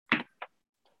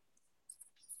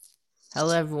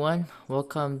Hello, everyone.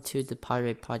 Welcome to the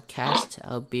Padre Podcast.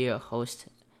 I'll be your host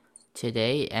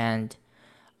today, and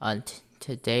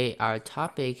today our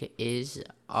topic is: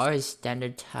 Are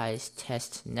standardized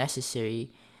tests necessary,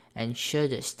 and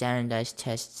should standardized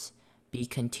tests be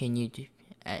continued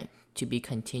uh, to be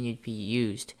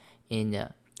used in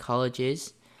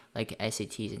colleges like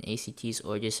SATs and ACTs,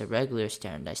 or just a regular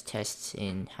standardized tests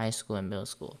in high school and middle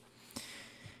school?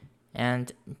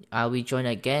 And I'll be joined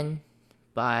again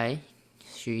by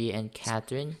Shri and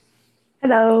Catherine.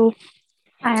 Hello.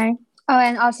 Hi. Oh,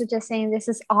 and also just saying this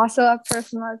is also a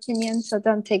personal opinion, so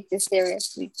don't take this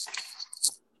seriously.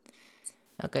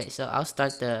 Okay, so I'll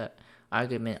start the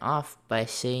argument off by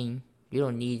saying you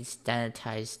don't need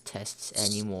standardized tests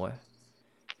anymore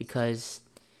because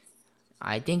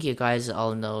I think you guys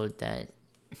all know that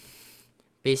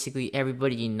basically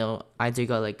everybody either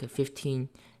got like a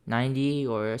 1590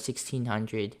 or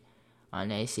 1600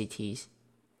 on SATs,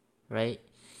 right?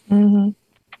 Mm-hmm.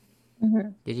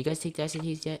 Did you guys take the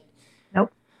SATs yet?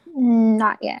 Nope.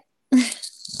 Not yet.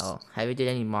 Oh, have you did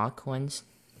any mock ones?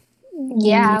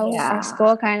 Yeah, our Yeah.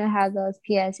 school kind of had those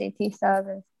PSAT stuff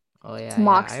and Oh yeah,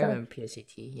 mock I stuff. remember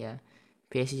PSAT. Yeah,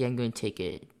 PSAT. I'm going to take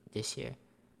it this year,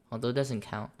 although it doesn't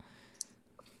count.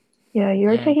 Yeah,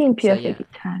 you're And taking so yeah, PSAT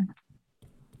 10.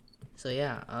 so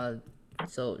yeah,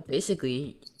 so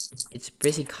basically, it's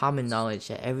basically common knowledge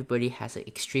that everybody has an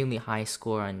extremely high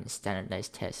score on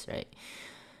standardized tests, right?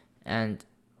 And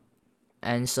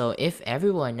and so if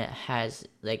everyone has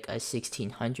like a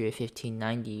 1600,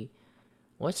 1590,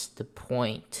 what's the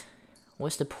point?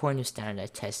 What's the point of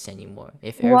standardized tests anymore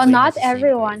if Well, everybody not has the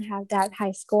same everyone grade? have that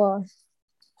high score.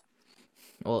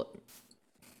 Well,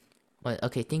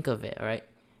 okay, think of it, all right?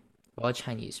 We're all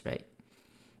Chinese, right?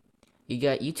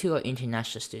 You two are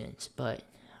international students, but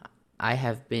I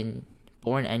have been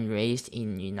born and raised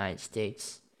in the United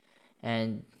States,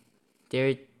 and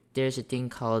there there's a thing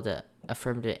called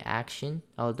affirmative action.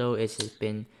 Although it has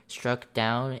been struck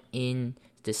down in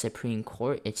the Supreme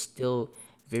Court, it's still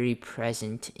very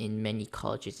present in many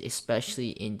colleges,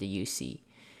 especially in the UC.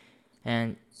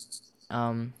 And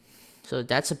um, so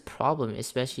that's a problem,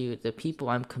 especially with the people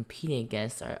I'm competing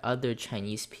against are other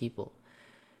Chinese people,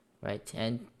 right?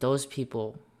 And those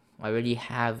people already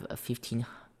have a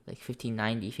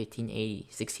 1590, 1580,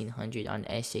 1600 on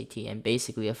the SAT, and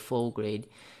basically a full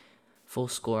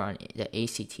score on the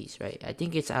ACTs, right? I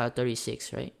think it's out of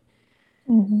 36, right?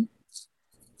 Mm-hmm.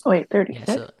 Wait, Yeah, 36?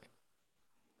 so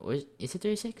is it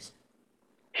 36?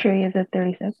 Sure, is it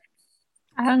 36?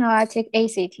 I don't know. I take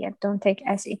ACT. I don't take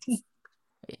SAT.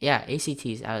 Yeah, ACT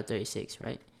is out of 36,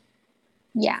 right?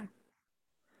 Yeah.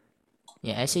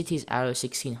 Yeah, SAT is out of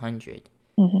 1600.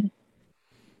 Mm-hmm.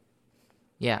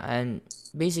 Yeah, and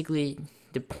basically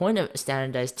the point of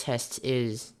standardized tests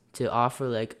is to offer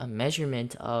like a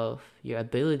measurement of your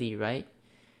ability, right?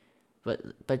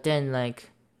 But then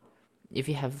like if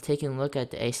you have taken a look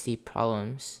at the ST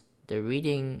problems, the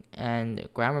reading and the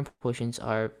grammar portions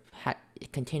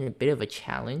contain a bit of a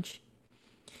challenge,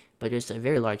 but there's a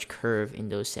very large curve in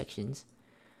those sections.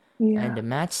 And Yeah. the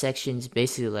math section is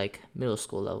basically like middle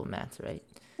school level math, right?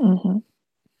 Mm-hmm.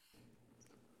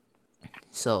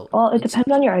 So Well, it it's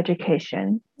depends on your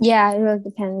education Yeah, it really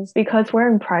depends. because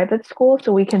we're in private school,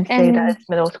 so we can say that And it's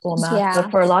middle school math. yeah.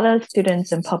 But for a lot of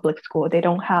students in public school, they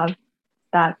don't have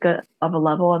that good of a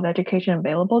level of education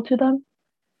available to them.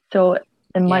 So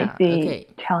it might yeah, be okay.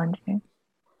 challenging.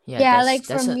 Yeah, Yeah, like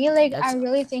for that's a me, like I that's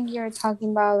really think you're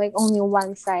talking about like only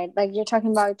one side. Like you're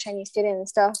talking about Chinese student and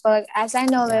stuff. But like as I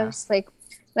know, yeah. there's like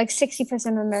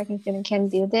 60% of American students can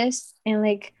do this, and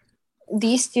like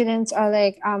these students are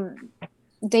like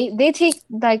they take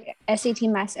like SAT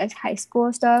math at high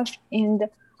school stuff, and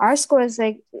our school is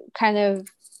like kind of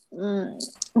um,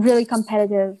 really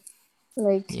competitive.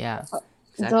 Like Yeah.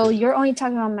 though Exactly. you're only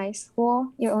talking about my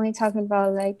school, you're only talking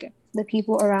about like the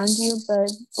people around you, but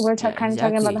we're Yeah, kind of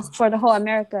talking about exactly. for the whole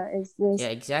America is Yeah, this.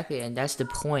 exactly. And that's the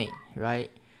point,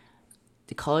 right?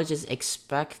 The colleges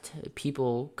expect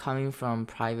people coming from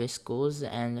private schools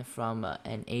and from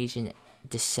an Asian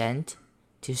descent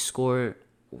to score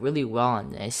really well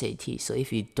on the SAT. So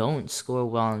if you don't score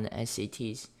well on the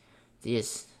SATs, they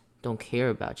just don't care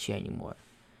about you anymore.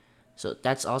 So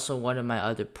that's also one of my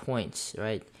other points,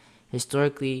 right?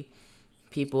 Historically,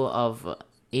 people of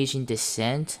Asian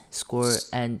descent score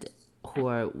and who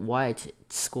are white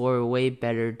score way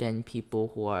better than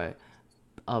people who are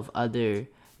of other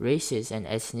races and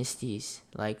ethnicities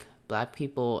like black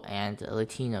people and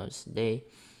Latinos. They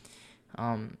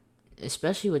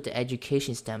especially with the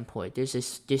education standpoint,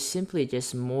 there's simply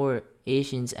just more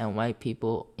Asians and white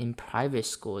people in private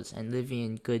schools and living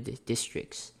in good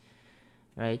districts,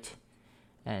 right?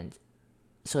 And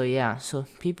So yeah, so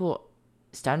people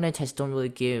standardized tests don't really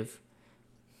give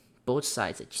both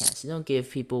sides a chance. They don't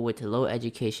give people with low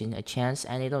education a chance,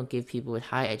 and they don't give people with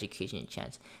high education a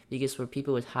chance. Because for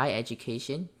people with high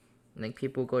education, like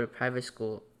people go to private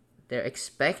school, they're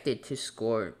expected to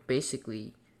score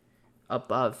basically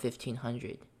above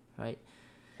 1500, right?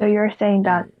 So you're saying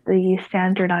that And the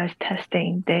standardized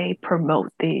testing, they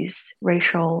promote these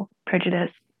racial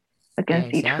prejudice yeah,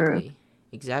 against each group.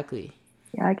 exactly.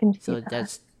 Yeah, I can see So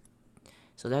that.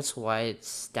 that's why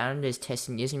standardized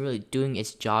testing isn't really doing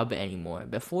its job anymore.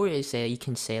 Before you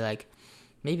can say like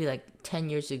maybe like 10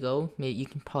 years ago, maybe you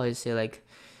can probably say like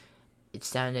it's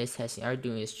standardized testing are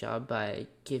doing its job by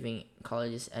giving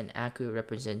colleges an accurate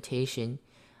representation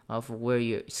of where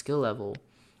your skill level.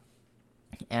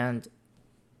 And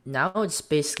now it's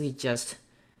basically just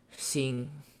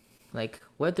seeing like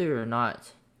whether or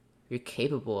not you're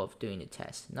capable of doing the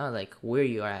test, not like where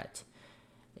you're at.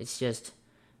 It's just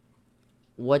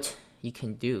what you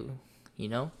can do, you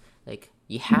know? Like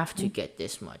you have to Mhm. get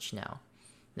this much now.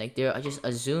 Like they're just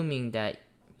assuming that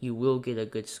you will get a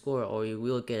good score or you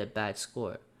will get a bad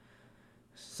score.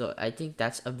 So I think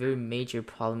that's a very major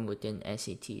problem within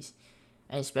SATs.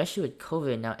 And especially with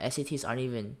COVID now, SATs aren't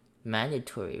even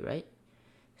mandatory, right?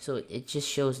 So it just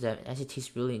shows that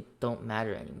SATs really don't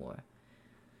matter anymore.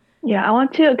 Yeah, I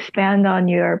want to expand on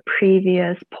your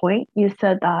previous point. You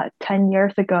said that 10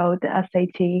 years ago, the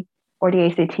SAT or the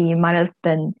ACT might have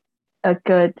been a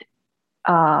good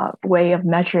way of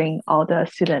measuring all the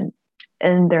students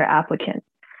in their applicant.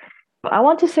 But I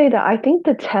want to say that I think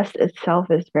the test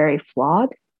itself is very flawed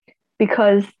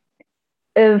because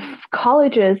if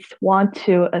colleges want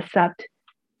to accept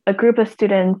a group of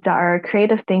students that are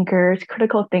creative thinkers,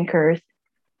 critical thinkers,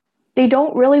 they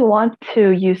don't really want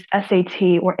to use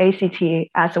SAT or ACT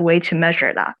as a way to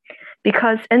measure that.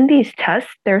 Because in these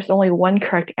tests, there's only one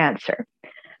correct answer.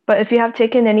 But if you have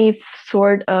taken any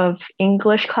sort of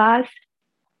English class,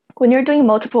 when you're doing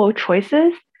multiple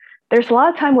choices, there's a lot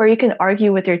of time where you can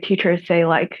argue with your teacher, say,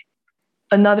 like,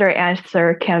 another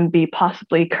answer can be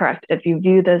possibly correct if you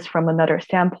view this from another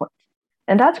standpoint.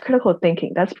 And that's critical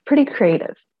thinking. That's pretty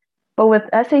creative. But with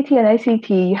SAT and ACT,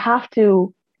 you have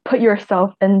to put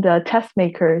yourself in the test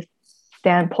maker's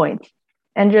standpoint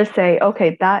and just say,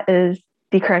 okay, that is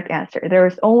the correct answer. There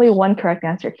is only one correct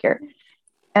answer here.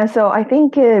 And so I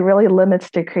think it really limits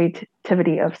the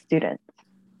creativity of students.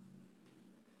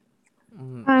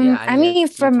 Yeah, I I mean, agree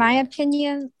from to my that.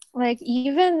 opinion, like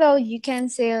even though you can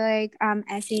say like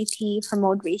SAT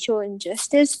promote racial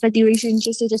injustice, but the racial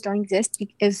injustice just don't exist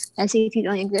if SAT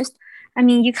don't exist. I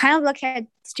mean, you kind of look at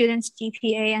students'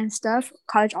 GPA and stuff.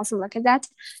 College also look at that,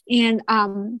 and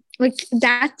like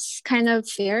that's kind of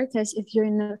fair because if you're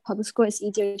in a public school, it's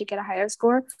easier to get a higher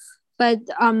score. But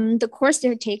the course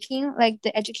they're taking, like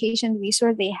the education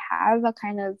resource they have, a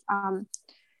kind of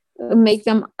make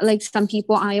them like some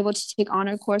people unable to take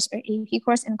honor course or AP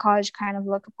course in college kind of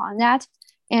look upon that.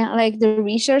 And like the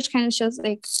research kind of shows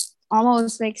like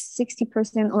almost like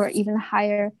 60% or even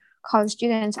higher college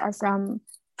students are from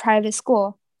private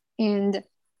school. And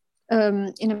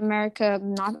in America,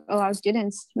 not a lot of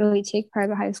students really take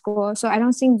private high school. So I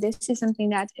don't think this is something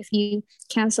that if you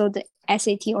cancel the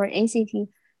SAT or ACT,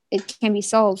 it can be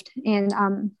solved. And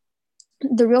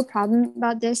the real problem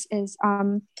about this is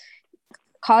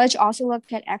college also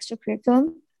look at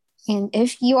extracurriculum, and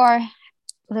if you are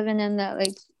living in the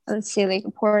like let's say like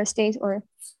a poorer state or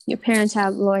your parents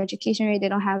have low education rate, they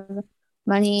don't have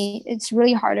money, it's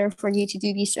really harder for you to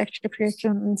do these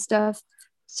extracurriculum and stuff.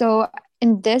 So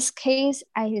in this case,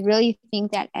 I really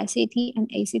think that SAT and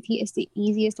ACT is the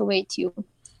easiest way to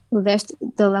lift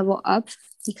the level up,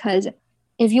 because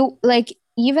if you like,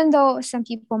 even though some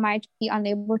people might be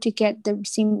unable to get the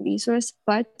same resource,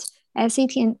 but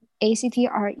SAT and ACT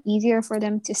are easier for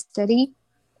them to study.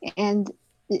 And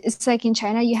it's like in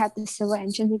China, you have the civil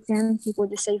entrance exam. People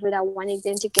just study for that one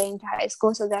exam to get into high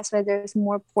school. So that's why there's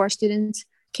more poor students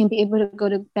can be able to go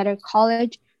to better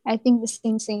college. I think the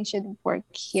same thing should work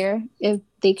here if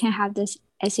they can have this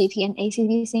SAT and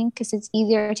ACT thing, because it's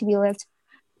easier to be lived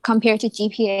compared to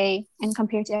GPA and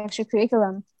compared to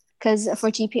extracurriculum. Because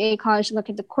for GPA college, look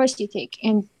at the course you take.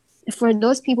 And for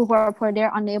those people who are poor,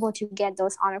 they're unable to get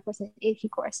those honor course and AP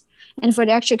course. And for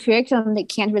the extracurriculum, they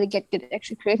can't really get good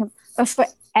extracurriculum. But for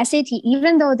SAT,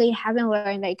 even though they haven't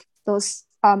learned like those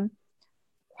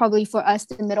probably for us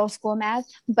the middle school math,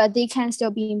 but they can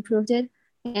still be improved.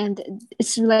 And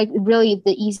it's like really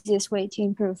the easiest way to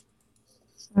improve.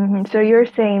 So you're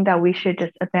saying that we should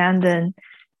just abandon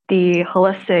the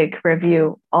holistic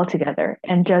review altogether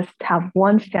and just have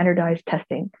one standardized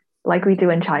testing like we do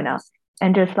in China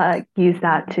and just like use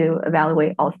that to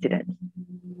evaluate all students.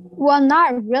 Well,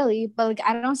 not really, but like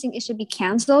I don't think it should be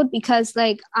canceled because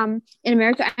in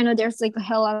America I know there's like a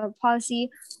hell lot of policy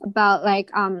about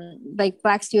like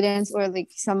black students or like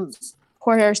some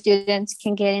poorer students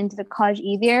can get into the college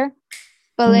easier.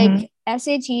 But Mm-hmm. like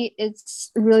SAT,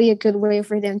 it's really a good way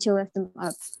for them to lift them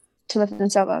up, to lift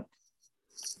themselves up.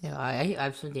 Yeah, I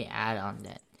have something to add on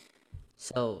that.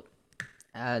 So,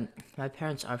 uh, my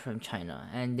parents are from China,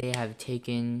 and they have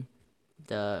taken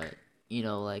the,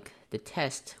 like the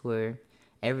test where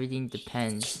everything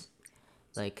depends,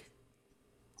 like,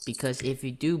 because if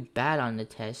you do bad on the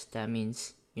test, that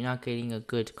means you're not getting a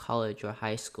good college or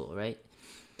high school, right?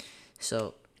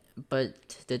 So,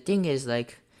 but the thing is,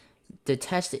 like, the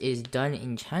test is done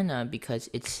in China because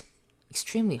it's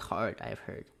extremely hard, I've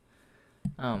heard.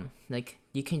 Like,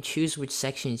 you can choose which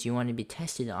sections you want to be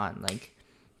tested on, like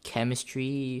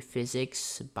chemistry,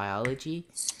 physics, biology,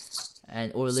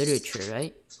 and or literature,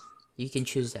 right? You can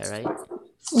choose that, right?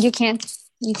 You can't.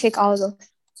 You take all of those.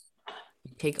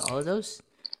 You take all of those.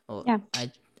 Oh, Yeah.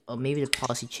 or maybe the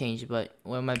policy changed, but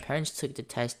when my parents took the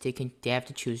test, they have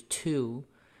to choose two.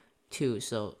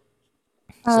 So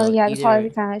Oh yeah, the either, policy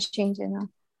kind of changed it now,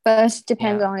 but it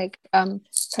depends yeah, on like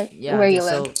yeah. where you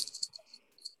live.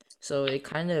 So it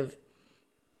kind of,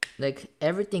 like,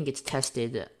 everything gets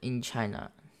tested in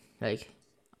China, like,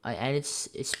 and it's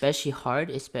especially hard,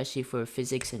 especially for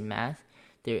physics and math.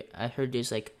 I heard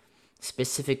there's like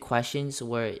specific questions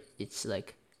where it's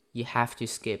like you have to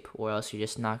skip, or else you're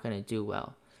just not gonna do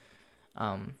well.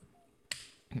 Um,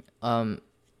 um,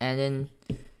 and then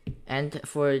and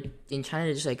for in China,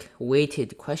 there's like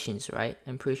weighted questions, right?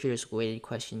 I'm pretty sure there's weighted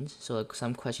questions. So like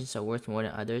some questions are worth more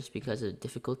than others because of the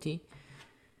difficulty.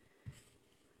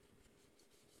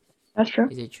 That's true.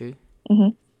 Is it true?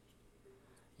 Mm-hmm.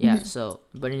 Yeah, so,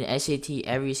 but in the SAT,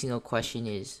 every single question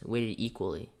is weighted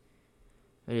equally.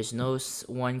 There's no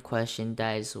one question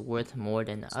that is worth more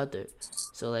than the other.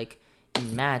 So, like,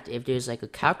 in math, if there's like a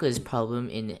calculus problem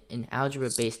in an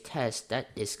algebra-based test, that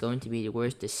is going to be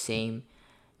worth the same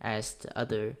as the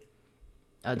other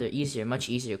much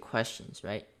easier questions,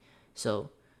 right? So,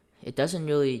 it doesn't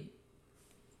really.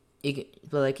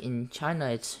 But like in China,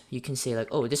 it's you can say like,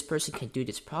 oh, this person can do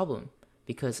this problem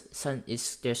because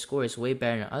their score is way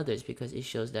better than others because it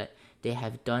shows that they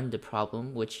have done the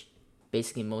problem, which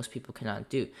basically most people cannot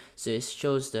do. So it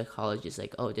shows the colleges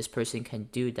like, oh, this person can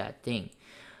do that thing.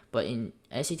 But in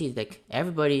SAT, like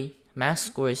everybody, math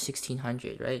score is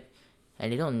 1600, right?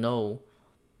 And they don't know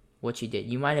what you did.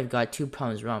 You might have got two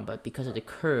problems wrong, but because of the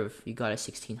curve, you got a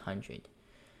 1600.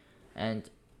 And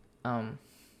um,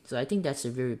 so I think that's a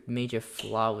very major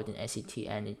flaw within SAT,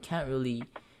 and it can't really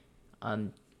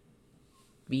um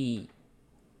be,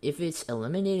 if it's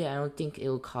eliminated. I don't think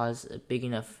it'll cause a big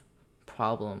enough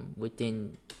problem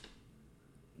within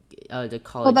the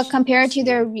Well, but college compared to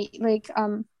sphere.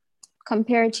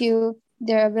 compared to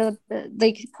their availability,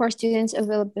 like poor students'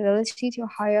 availability to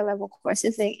higher level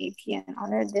courses like AP and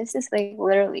honor, this is like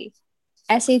literally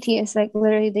SAT is like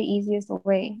literally the easiest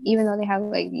way, even though they have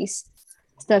like these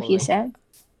stuff Well, you like said.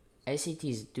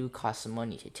 SATs do cost some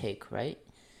money to take, right?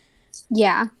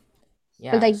 Yeah,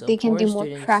 but Yeah, like so they can poor do more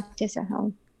students. practice at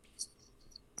home.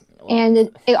 Well, And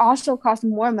it also costs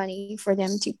more money for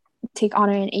them to take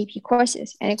honor and AP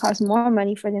courses, and it costs more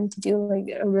money for them to do like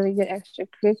a really good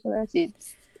extracurricular to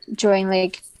join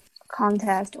like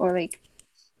contest or like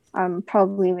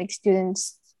probably like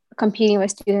students competing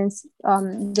with students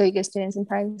really good students in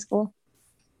private school.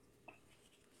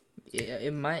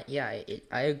 it might. Yeah,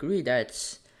 I agree that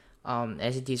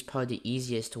SAT is probably the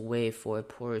easiest way for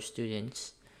poorer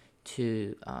students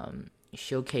to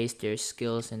showcase their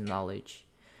skills and knowledge,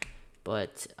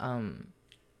 but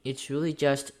it's really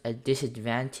just a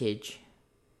disadvantage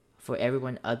for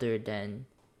everyone other than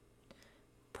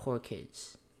poor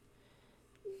kids.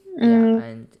 Yeah, Mm,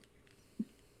 and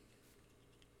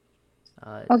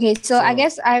uh, okay, so I so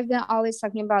guess I've been always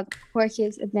talking about poor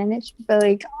kids advantage, but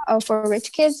like for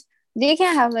rich kids, they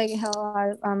can have like a hell lot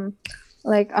of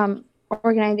like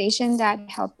organization that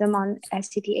help them on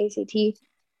STT, ACT.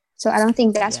 So I don't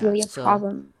think that's yeah, really a so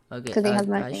problem okay, because they have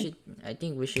money. I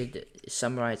think we should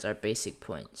summarize our basic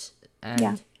points.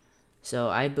 Yeah. And so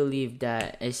I believe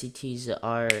that SCTs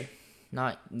are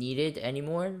not needed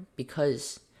anymore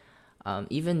because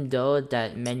even though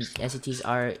that many SATs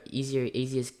are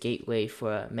easiest gateway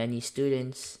for many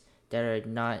students that are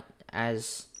not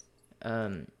as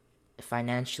um,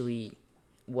 financially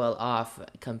well off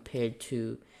compared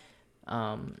to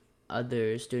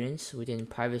other students within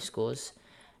private schools,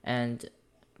 and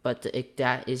but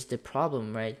that is the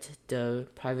problem, right? The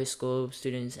private school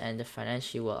students and the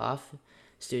financially well off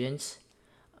students,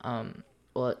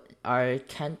 well, are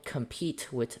can't compete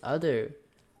with other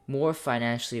more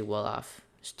financially well-off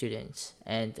students,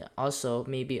 and also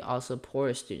maybe also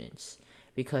poorer students,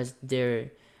 because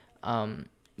their um,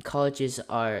 colleges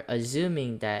are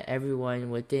assuming that everyone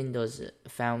within those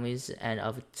families and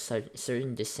of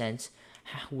certain descent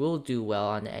will do well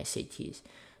on the SATs.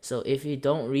 So if you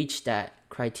don't reach that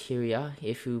criteria,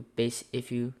 if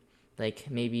you like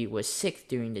maybe was sick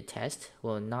during the test,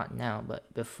 well, not now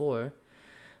but before,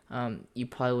 you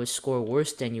probably would score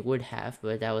worse than you would have,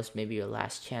 but that was maybe your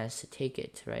last chance to take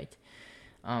it, right?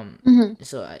 Mm-hmm.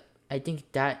 So I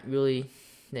think that really,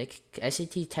 like,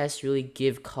 SAT tests really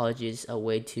give colleges a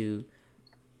way to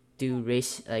do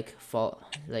race, like fall,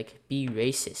 like be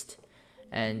racist,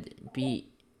 and be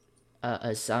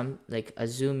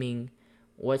assuming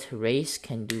what race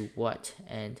can do what,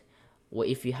 and what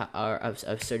if you are of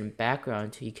a certain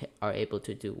background, are able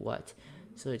to do what.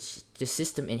 So it's the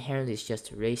system inherently is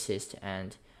just racist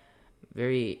and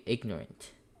very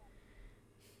ignorant.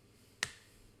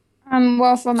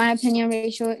 Well, for my opinion,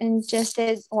 Rachel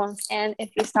ingested once, and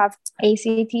if you stop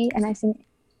ACT, and I think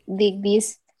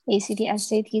these ACT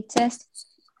SAT test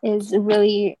is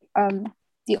really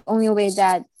the only way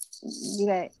that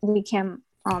we can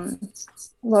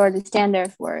lower the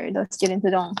standard for those students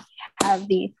who don't have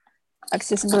the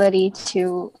accessibility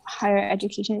to higher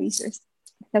education resource.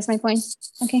 That's my point.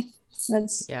 Okay,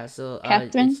 let's Yeah, so it's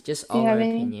Catherine. just Do you all have our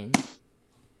any? opinion.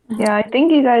 Yeah, I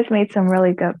think you guys made some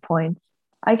really good points.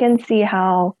 I can see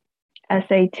how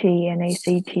SAT and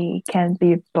ACT can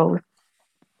be both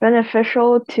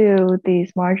beneficial to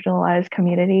these marginalized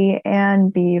community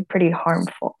and be pretty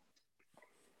harmful.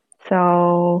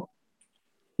 So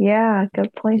yeah,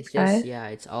 good points, It's just, guys. yeah,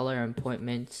 it's all our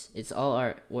appointments. It's all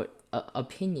our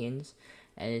opinions,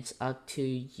 and it's up to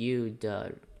you,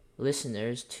 the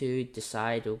listeners, to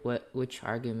decide which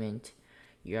argument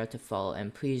you are to follow.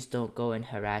 And please don't go and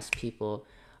harass people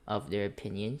of their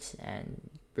opinions, and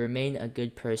remain a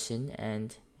good person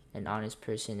and an honest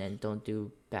person, and don't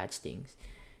do bad things.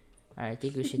 All right, I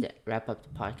think we should wrap up the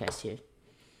podcast here.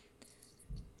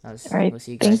 All right. We'll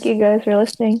see you Thank guys. you guys for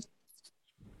listening.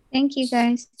 Thank you,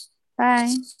 guys.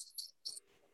 Bye.